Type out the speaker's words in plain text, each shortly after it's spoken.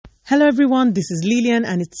Hello everyone, this is Lillian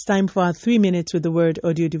and it's time for our 3 minutes with the word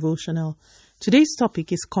audio devotional. Today's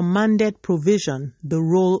topic is commanded provision, the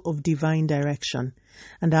role of divine direction.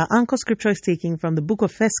 And our anchor scripture is taken from the book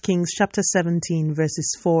of 1 Kings chapter 17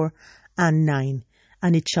 verses 4 and 9.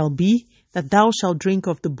 And it shall be that thou shalt drink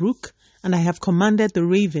of the brook, and I have commanded the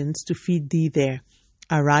ravens to feed thee there.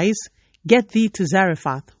 Arise, get thee to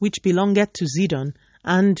Zarephath, which belongeth to Zidon,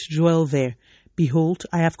 and dwell there. Behold,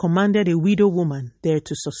 I have commanded a widow woman there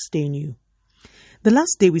to sustain you. The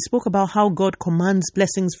last day we spoke about how God commands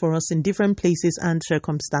blessings for us in different places and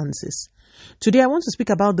circumstances. Today I want to speak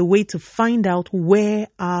about the way to find out where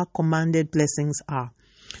our commanded blessings are.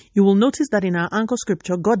 You will notice that in our anchor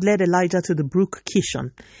scripture, God led Elijah to the brook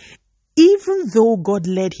Kishon. Even though God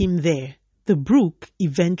led him there, the brook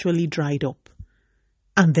eventually dried up.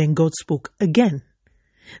 And then God spoke again.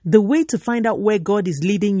 The way to find out where God is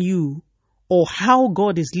leading you or how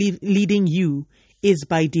God is leading you is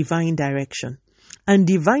by divine direction. And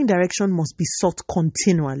divine direction must be sought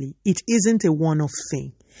continually. It isn't a one-off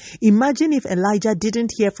thing. Imagine if Elijah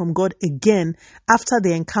didn't hear from God again after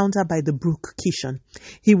the encounter by the brook Kishon.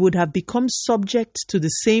 He would have become subject to the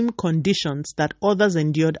same conditions that others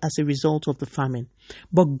endured as a result of the famine.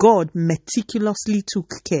 But God meticulously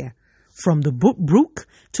took care. From the brook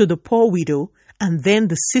to the poor widow, and then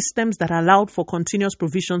the systems that allowed for continuous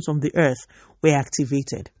provisions on the earth were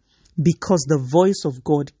activated because the voice of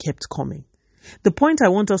God kept coming. The point I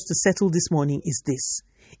want us to settle this morning is this.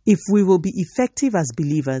 If we will be effective as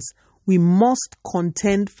believers, we must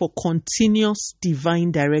contend for continuous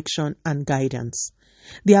divine direction and guidance.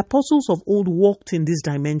 The apostles of old walked in this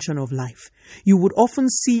dimension of life. You would often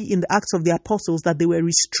see in the Acts of the Apostles that they were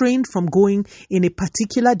restrained from going in a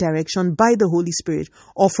particular direction by the Holy Spirit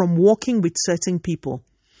or from walking with certain people.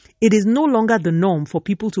 It is no longer the norm for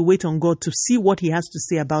people to wait on God to see what He has to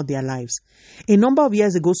say about their lives. A number of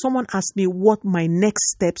years ago, someone asked me what my next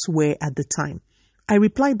steps were at the time. I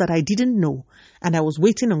replied that I didn't know and I was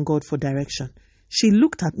waiting on God for direction. She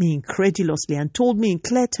looked at me incredulously and told me in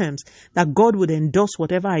clear terms that God would endorse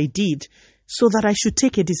whatever I did so that I should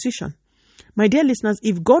take a decision. My dear listeners,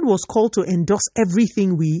 if God was called to endorse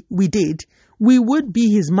everything we did, we would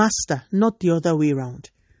be His master, not the other way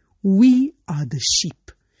around. We are the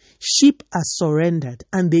sheep. Sheep are surrendered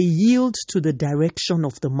and they yield to the direction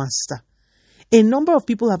of the master. A number of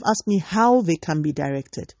people have asked me how they can be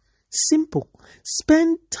directed. Simple.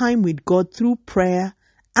 Spend time with God through prayer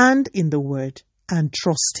and in the Word. And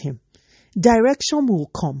trust Him. Direction will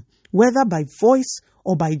come, whether by voice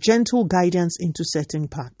or by gentle guidance into certain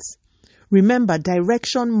paths. Remember,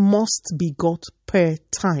 direction must be got per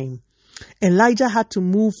time. Elijah had to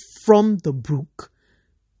move from the brook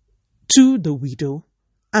to the widow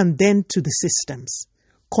and then to the systems.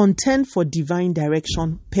 Contend for divine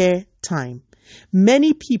direction per time.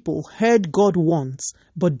 Many people heard God once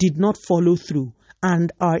but did not follow through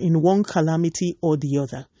and are in one calamity or the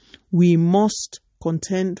other. We must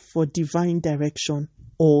contend for divine direction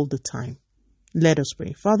all the time. Let us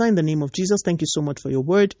pray. Father, in the name of Jesus, thank you so much for your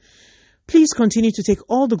word. Please continue to take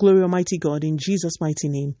all the glory, Almighty God, in Jesus' mighty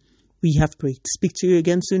name. We have prayed. Speak to you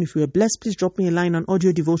again soon. If you are blessed, please drop me a line on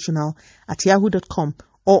audiodevotional@yahoo.com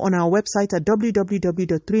or on our website at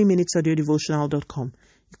www.3minutesaudiodevotional.com.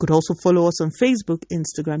 You could also follow us on Facebook,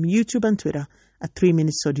 Instagram, YouTube, and Twitter at 3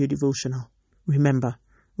 Minutes Audio Devotional. Remember,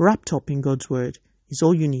 wrapped up in God's word is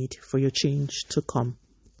all you need for your change to come.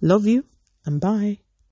 Love you and bye.